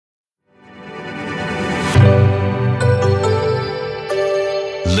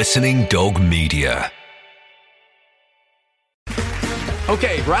Listening Dog Media.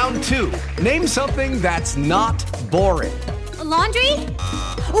 Okay, round two. Name something that's not boring. A laundry?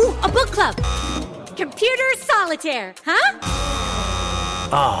 Ooh, a book club. Computer solitaire,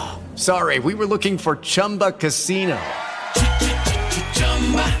 huh? Sorry, we were looking for Chumba Casino.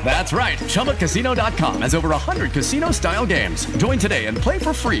 That's right. ChumbaCasino.com has over 100 casino-style games. Join today and play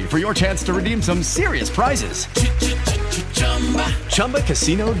for free for your chance to redeem some serious prizes.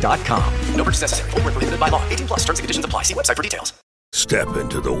 ChumbaCasino.com. No purchase necessary. Void where prohibited by law. 18 plus. Terms and conditions apply. See website for details. Step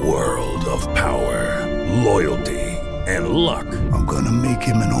into the world of power, loyalty, and luck. I'm gonna make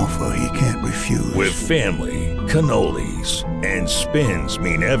him an offer he can't refuse. With family, cannolis, and spins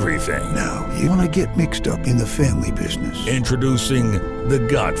mean everything. Now, you wanna get mixed up in the family business. Introducing The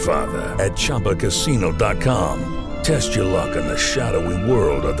Godfather at ChumbaCasino.com. Test your luck in the shadowy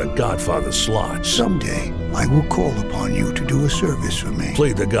world of The Godfather slot. Someday, I will call upon you to do a service for me.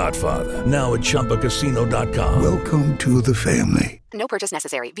 Play The Godfather now at ChumbaCasino.com. Welcome to the family. No purchase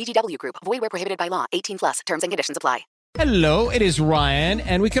necessary. VGW Group. Void where prohibited by law. 18 plus. Terms and conditions apply. Hello, it is Ryan,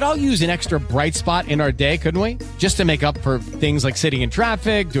 and we could all use an extra bright spot in our day, couldn't we? Just to make up for things like sitting in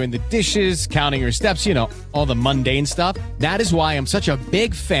traffic, doing the dishes, counting your steps, you know, all the mundane stuff. That is why I'm such a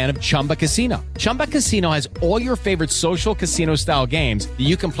big fan of Chumba Casino. Chumba Casino has all your favorite social casino-style games that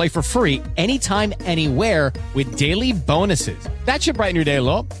you can play for free anytime, anywhere with daily bonuses. That should brighten your day a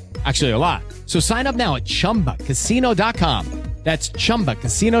little. Actually, a lot. So sign up now at ChumbaCasino.com. That's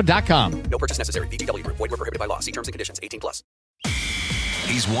ChumbaCasino.com. No purchase necessary. VGW Group. Void where prohibited by law. See terms and conditions. 18 plus.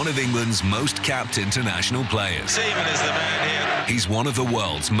 He's one of England's most capped international players. Seaman is the man here. He's one of the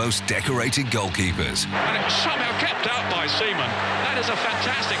world's most decorated goalkeepers. And it's somehow kept out by Seaman. That is a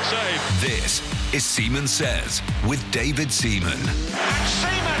fantastic save. This is Seaman Says with David Seaman. And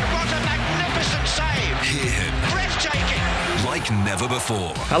Seaman, what a magnificent save. Hear him Breathtaking. like never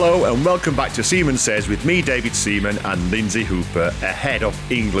before. Hello and welcome back to Seaman Says with me, David Seaman, and Lindsay Hooper ahead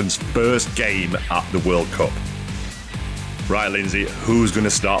of England's first game at the World Cup. Right, Lindsay, who's going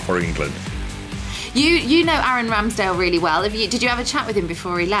to start for England? You know Aaron Ramsdale really well. Did you have a chat with him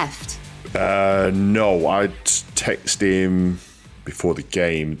before he left? No, I texted him before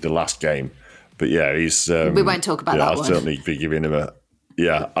the last game. But yeah, he's... we won't talk about that I'll one. certainly be giving him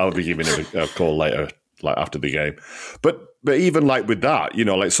I'll be giving him a call later, like after the game. But even like with that, you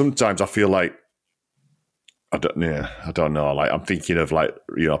know, like sometimes I feel like, I don't know. Like I'm thinking of like,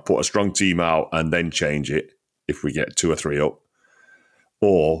 you know, put a strong team out and then change it if we get 2 or 3 up.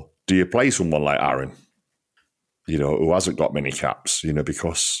 Or do you play someone like Aaron, you know, who hasn't got many caps, you know,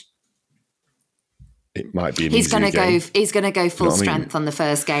 because it might be an He's going to game. go. He's going to go full strength on the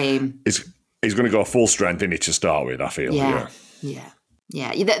first game. He's going to go full strength in it to start with, I feel. Yeah.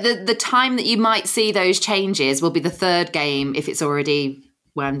 The time that you might see those changes will be the third game if it's already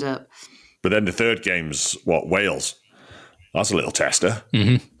wound up. But then the third game's Wales. That's a little tester.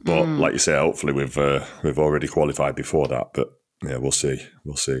 Mm-hmm. But like you say, hopefully we've already qualified before that. But yeah, we'll see.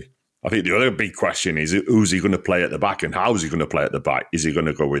 I think the other big question is who's he going to play at the back and how is he going to play at the back? Is he going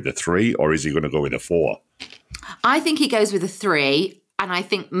to go with a 3 or is he going to go with a 4? I think he goes with a 3, and I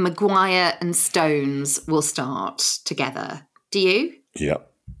think Maguire and Stones will start together. Do you? Yeah,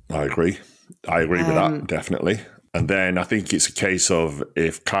 I agree. With that, definitely. And then I think it's a case of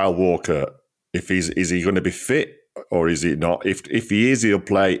if Kyle Walker, is he going to be fit or is he not? If he is, he'll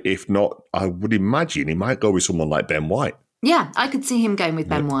play. If not, I would imagine he might go with someone like Ben White. Yeah, I could see him going with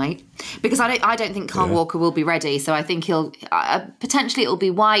Ben White because I don't think Kyle Walker will be ready. So I think he'll potentially it'll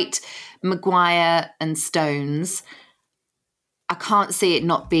be White, Maguire, and Stones. I can't see it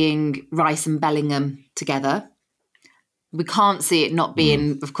not being Rice and Bellingham together. We can't see it not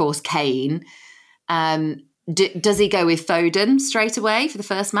being, of course, Kane. Does he go with Foden straight away for the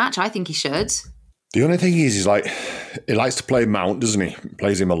first match? I think he should. The only thing is like he likes to play Mount, doesn't he?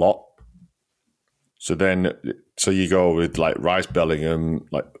 Plays him a lot. So you go with like Rice, Bellingham.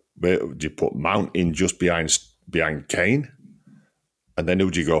 Like, where would you put Mount in just behind Kane? And then who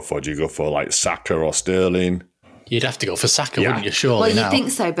would you go for? Do you go for like Saka or Sterling? You'd have to go for Saka, wouldn't you? Surely. Well, you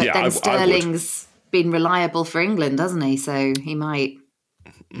think so, but then Sterling's been reliable for England, hasn't he? So he might.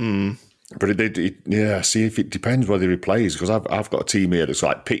 But see if it depends whether he plays, because I've got a team here that's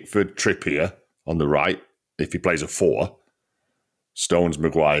like Pickford, Trippier on the right. If he plays a 4, Stones,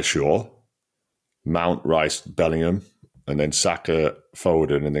 Maguire, Shaw, Mount, Rice, Bellingham, and then Saka,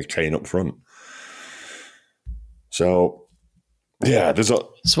 Foden, and then Kane up front. So, yeah,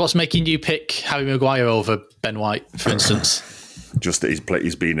 So what's making you pick Harry Maguire over Ben White, for instance? Just that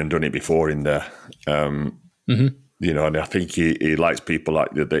he's been and done it before in there. You know, and I think he likes people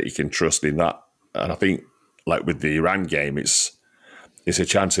like that he can trust in that. And I think, like with the Iran game, it's it's a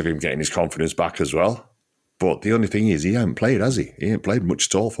chance of him getting his confidence back as well. But the only thing is, he hasn't played, has he? He ain't played much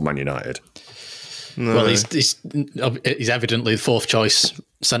at all for Man United. No. Well, he's evidently the fourth choice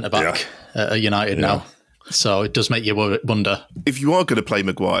centre back at United now. So it does make you wonder. If you are going to play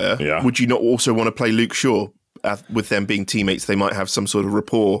Maguire, would you not also want to play Luke Shaw? With them being teammates, they might have some sort of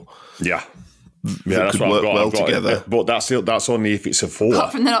rapport. Yeah, that's what work well together. But that's only if it's a forward.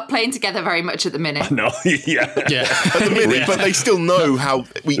 Apart from they're not playing together very much at the minute. No, at the minute, but they still know how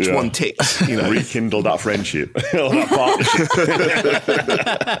each one ticks. You know, rekindle that friendship, that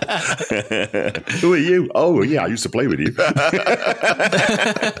partnership. Who are you? Oh, yeah, I used to play with you.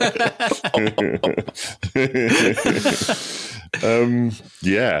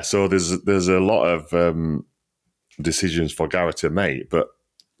 So there's a lot of decisions for Gareth to make, but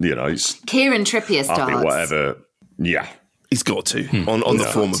it's Kieran Trippier starts. I think whatever. Yeah, he's got to on the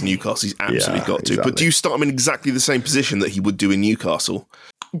form of Newcastle. He's absolutely got to. Exactly. But do you start him in exactly the same position that he would do in Newcastle?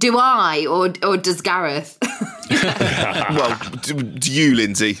 Do I, or does Gareth? Well, do you,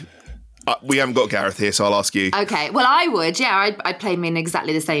 Lindsay? We haven't got Gareth here, so I'll ask you. Okay, well, I would. Yeah, I'd play him in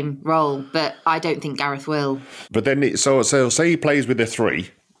exactly the same role, but I don't think Gareth will. But then, so say he plays with the three,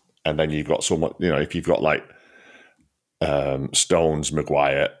 and then you've got someone. If you've got like Stones,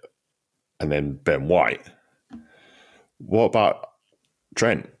 Maguire, and then Ben White. What about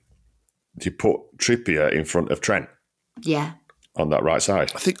Trent? Do you put Trippier in front of Trent? Yeah. On that right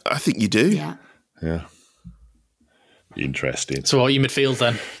side? I think you do. Yeah. Yeah. Interesting. So what are your midfield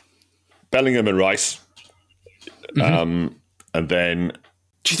then? Bellingham and Rice. And then...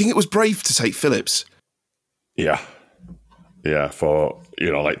 Do you think it was brave to take Phillips? Yeah. Yeah, for,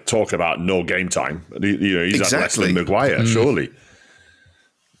 talk about no game time. He's had less than Maguire, surely.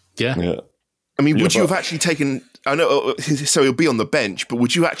 Yeah. I mean, would you have actually taken... I know, so he'll be on the bench, but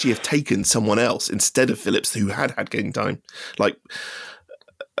would you actually have taken someone else instead of Phillips who had game time? Like,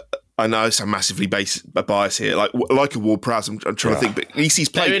 I know it's a massively bias here. Like a Ward-Prowse, I'm trying to think, but at least he's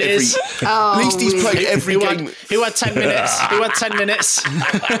played every game. Who had 10 minutes?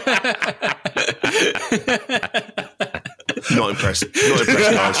 Not impressed,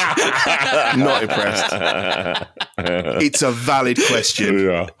 guys. Not impressed. It's a valid question.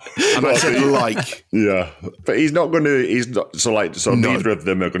 Yeah. And I said like. Yeah. But he's not going to... neither of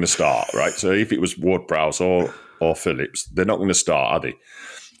them are going to start, right? So if it was Ward-Prowse or Phillips, they're not going to start, are they?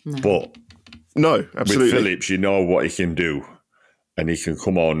 No. But... No, absolutely. With Phillips, you know what he can do. And he can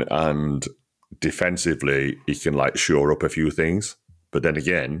come on and defensively, he can shore up a few things. But then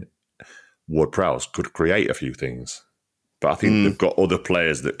again, Ward-Prowse could create a few things. But I think they've got other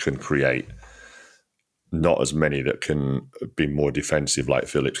players that can create, not as many that can be more defensive like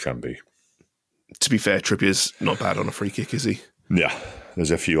Phillips can be. To be fair, Trippier's not bad on a free kick, is he? Yeah, there's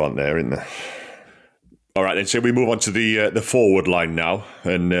a few on there, isn't there? All right, then, so we move on to the forward line now.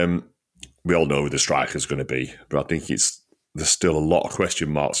 And we all know who the striker's going to be. But I think there's still a lot of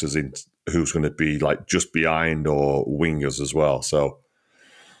question marks as in who's going to be just behind or wingers as well. So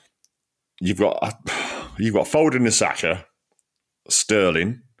you've got Foden and Saka,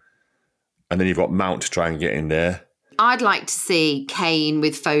 Sterling, and then you've got Mount to try and get in there. I'd like to see Kane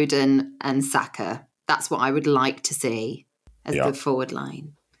with Foden and Saka. That's what I would like to see as the forward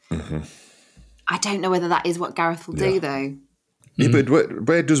line. Mm-hmm. I don't know whether that is what Gareth will do, though. Yeah, but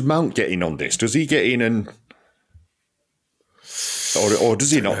where does Mount get in on this? Does he get in and... Or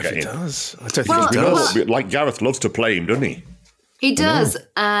does he not get in? Does. I don't think he does. Gareth loves to play him, doesn't he? He does.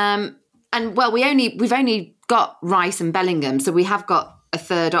 And we've only got Rice and Bellingham, so we have got a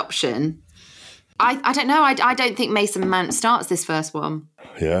third option. I don't know. I don't think Mason Mount starts this first one.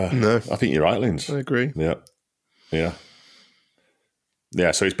 Yeah. No. I think you're right, Linz. I agree. Yeah. Yeah.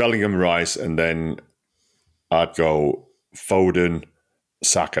 Yeah, so it's Bellingham, Rice, and then I'd go Foden,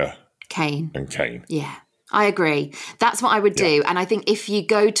 Saka, Kane. And Kane. Yeah. I agree. That's what I would do. And I think if you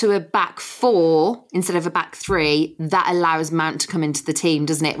go to a back four instead of a back three, that allows Mount to come into the team,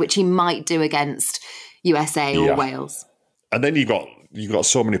 doesn't it? Which he might do against USA or Wales. And then you've got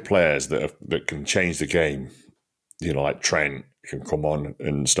so many players that can change the game. Like Trent can come on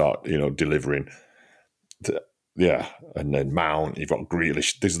and start, delivering. And then Mount, you've got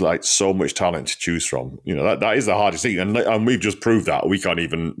Grealish. There's so much talent to choose from. That is the hardest thing. And we've just proved that. We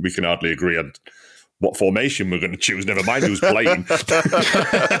can hardly agree on what formation we're going to choose, never mind who's playing.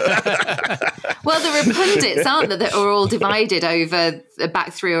 Well, there are pundits, aren't there, that are all divided over a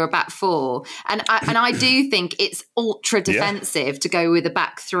back three or a back four. And I do think it's ultra defensive to go with a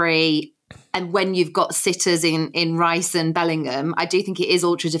back three And when you've got sitters in Rice and Bellingham, I do think it is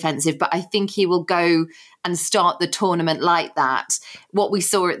ultra defensive, but I think he will go and start the tournament like that. What we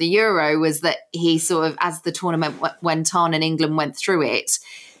saw at the Euro was that he sort of, as the tournament went on and England went through it,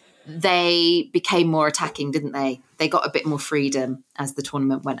 they became more attacking, didn't they? They got a bit more freedom as the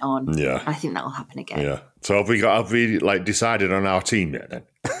tournament went on. Yeah. And I think that will happen again. Yeah. So have we like decided on our team yet then?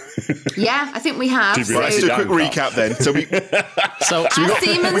 Yeah, I think we have. Let's do a quick recap then. So our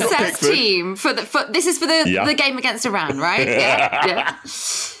Seaman says team this is for the game against Iran, right? Yeah.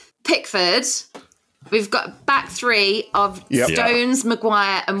 Pickford. We've got back three of Stones,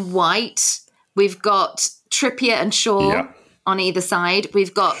 Maguire, and White. We've got Trippier and Shaw on either side.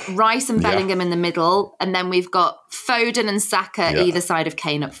 We've got Rice and Bellingham in the middle, and then we've got Foden and Saka either side of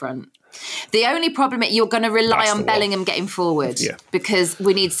Kane up front. The only problem is you're going to rely on Bellingham getting forward because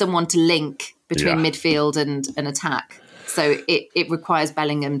we need someone to link between midfield and attack. So it requires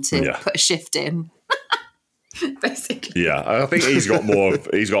Bellingham to put a shift in. Basically. Yeah, I think he's got that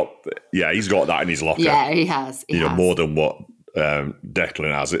in his locker. Yeah, he has. He has. More than what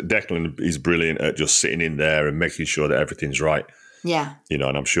Declan has. Declan is brilliant at just sitting in there and making sure that everything's right. Yeah. And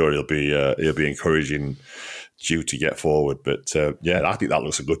I'm sure he'll be encouraging Jude to get forward. But I think that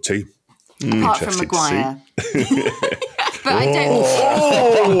looks a good team. Apart from Maguire. But I don't.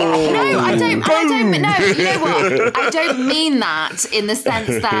 No, I don't. No, you know what? I don't mean that in the sense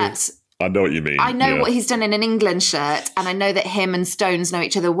that. I know what you mean. I know what he's done in an England shirt, and I know that him and Stones know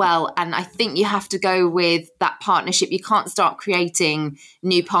each other well. And I think you have to go with that partnership. You can't start creating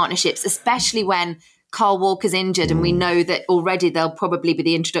new partnerships, especially when Kyle Walker's injured, and we know that already there'll probably be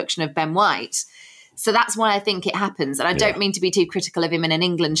the introduction of Ben White. So that's why I think it happens. And I don't mean to be too critical of him in an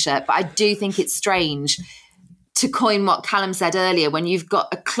England shirt, but I do think it's strange to coin what Callum said earlier, when you've got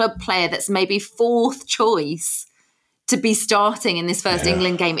a club player that's maybe fourth choice to be starting in this first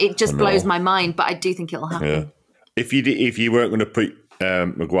England game. It just blows my mind, but I do think it'll happen. Yeah. If you weren't going to put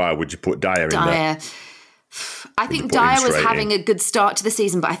Maguire, would you put Dyer in there? I think Dyer was having a good start to the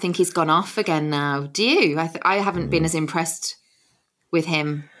season, but I think he's gone off again now. Do you? I haven't been as impressed with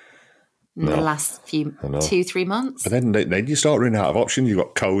him in the last 2-3 months. But then you start running out of options. You've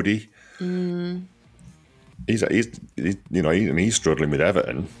got Cody. He's struggling with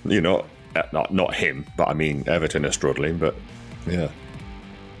Everton. Not him, but I mean Everton are struggling. But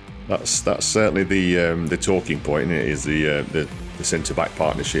that's certainly the talking point. Isn't it? Is the centre back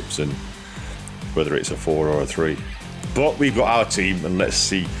partnerships and whether it's a 4 or a 3. But we've got our team, and let's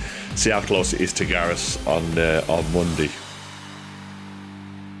see how close it is to Gareth on Monday.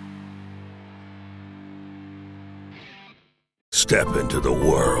 Step into the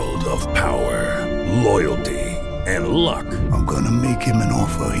world of power, loyalty, and luck. I'm gonna make him an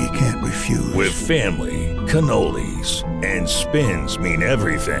offer he can't refuse. With family, cannolis, and spins mean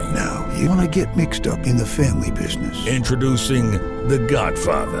everything. Now, you wanna get mixed up in the family business. Introducing The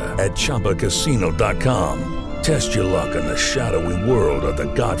Godfather at ChumbaCasino.com. Test your luck in the shadowy world of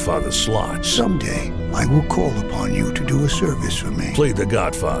The Godfather slot. Someday, I will call upon you to do a service for me. Play The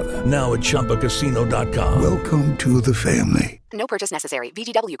Godfather now at ChumbaCasino.com. Welcome to the family. No purchase necessary.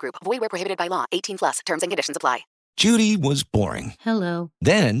 VGW Group. Void where prohibited by law. 18+. Terms and conditions apply. Judy was boring. Hello.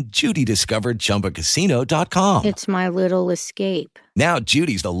 Then Judy discovered ChumbaCasino.com. It's my little escape. Now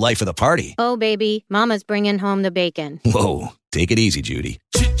Judy's the life of the party. Oh, baby, mama's bringing home the bacon. Whoa, take it easy, Judy.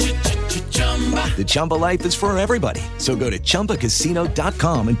 The Chumba life is for everybody. So go to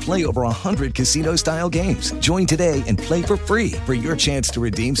ChumbaCasino.com and play over 100 casino-style games. Join today and play for free for your chance to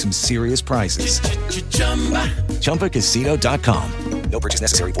redeem some serious prizes. ChumbaCasino.com. No purchase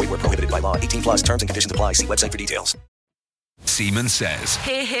necessary. Void where prohibited by law. 18+. Terms and conditions apply. See website for details. Seaman says.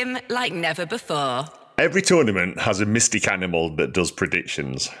 Hear him like never before. Every tournament has a mystic animal that does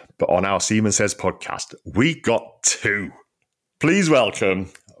predictions. But on our Seaman Says podcast, we got 2. Please welcome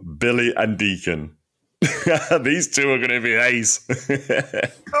Billy and Deacon. These two are going to be ace.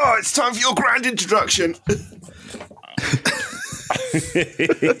 Oh, it's time for your grand introduction.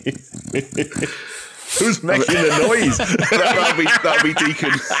 Who's making the noise? That'll be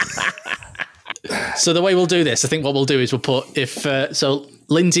Deacon. So the way we'll do this, I think what we'll do is we'll put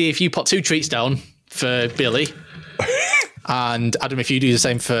Lindsay, if you put 2 treats down for Billy, and Adam, if you do the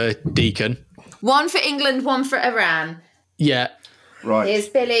same for Deacon. 1 for England, 1 for Iran. Yeah. Right. Here's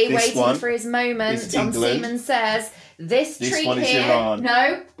Billy waiting for his moment on Seaman Says. This treat one is here. Iran.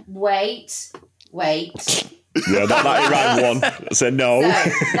 No, wait. Yeah, that Iran one. I said no. So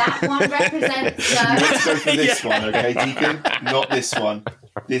that one represents. Let's go for this one, okay, Deacon? Not this one.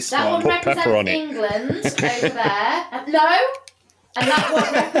 That one represents England over there. No, and that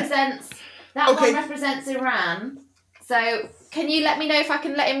one represents. One represents Iran. So can you let me know if I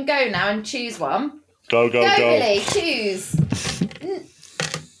can let him go now and choose one? Go. Billy, choose.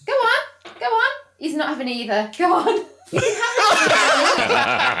 Go on. He's not having either. Go on.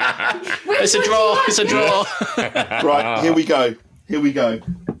 It's a draw. Right, here we go.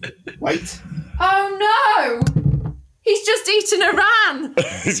 Wait. Oh no! He's just eaten Iran.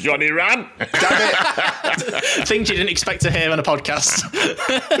 He's got Iran. Damn it. Things you didn't expect to hear on a podcast.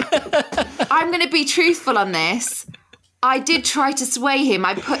 I'm going to be truthful on this. I did try to sway him.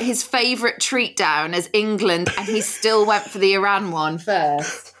 I put his favourite treat down as England, and he still went for the Iran one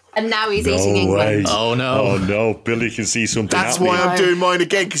first. And now he's eating England. Way. Oh no, Billy can see something. That's why I'm doing mine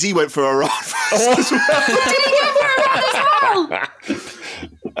again, because he went for Iran first. Did he go for Iran as well?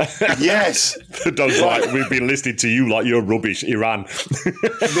 Yes. The dog's like, we've been listening to you like you're rubbish, Iran.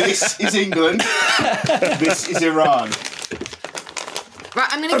 This is England. This is Iran. Right,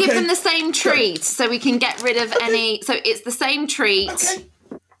 I'm going to give them the same treat so we can get rid of any... So it's the same treat.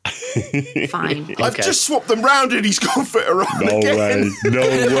 Okay. Fine. I've just swapped them round and he's gone for Iran again. No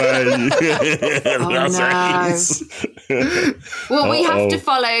way. Well, we have to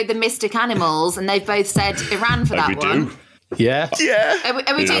follow the Mystic Animals, and they've both said Iran for that one. Yeah.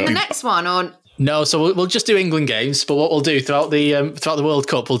 Are we doing the next one, or... No, so we'll just do England games, but what we'll do throughout the World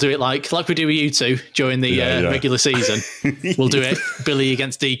Cup, we'll do it like we do with you two during the regular season. We'll do it Billy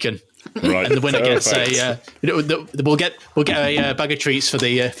against Deacon, right? And the winner gets we'll get a bag of treats for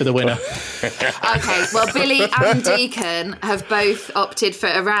the winner. Okay, well, Billy and Deacon have both opted for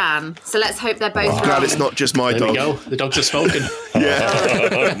Iran, so let's hope they're both wrong. Glad it's not just my There dog. we go. The dogs have spoken.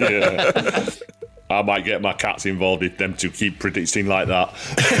 Yeah. I might get my cats involved if them two keep predicting like that.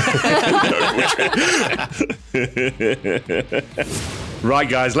 Right,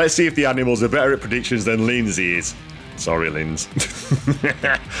 guys, let's see if the animals are better at predictions than Lindsay is. Sorry, Linz. 1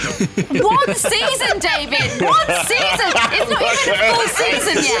 season, David! 1 season! It's not even a full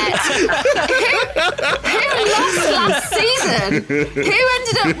season yet! Who lost last season? Who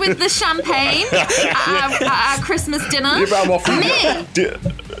ended up with the champagne at our Christmas dinner? Me!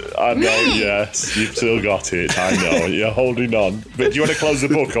 I know, yes. You've still got it. I know. You're holding on. But do you want to close the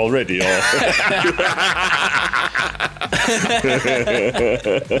book already? Or?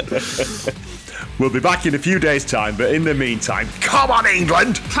 We'll be back in a few days' time, but in the meantime, come on,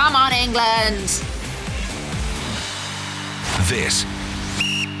 England! Come on, England! This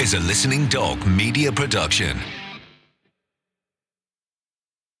is a Listening Dog media production.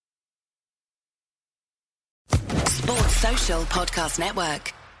 Sports Social Podcast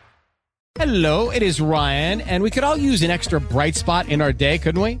Network. Hello, it is Ryan, and we could all use an extra bright spot in our day,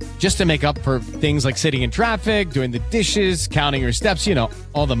 couldn't we? Just to make up for things like sitting in traffic, doing the dishes, counting your steps,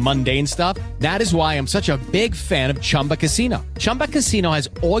 all the mundane stuff. That is why I'm such a big fan of Chumba Casino. Chumba Casino has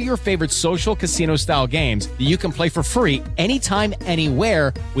all your favorite social casino-style games that you can play for free anytime,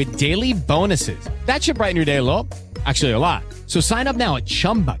 anywhere with daily bonuses. That should brighten your day a little. Actually, a lot. So sign up now at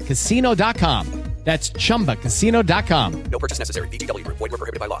ChumbaCasino.com. That's ChumbaCasino.com. No purchase necessary. VGW Group. Void where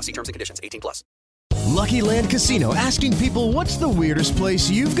prohibited by law. See terms and conditions. 18+. Lucky Land Casino, asking people, what's the weirdest place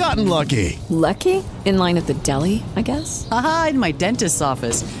you've gotten lucky? Lucky? In line at the deli, I guess? Aha, in my dentist's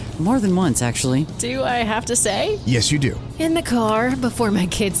office. More than once, actually. Do I have to say? Yes, you do. In the car before my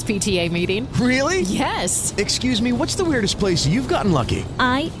kids' PTA meeting. Really? Yes. Excuse me, what's the weirdest place you've gotten lucky?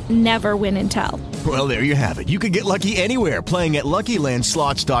 I never win and tell. Well, there you have it. You can get lucky anywhere, playing at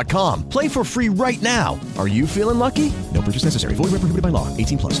LuckyLandSlots.com. Play for free right now. Are you feeling lucky? No purchase necessary. Void where prohibited by law.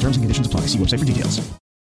 18+. Terms and conditions apply. See website for details.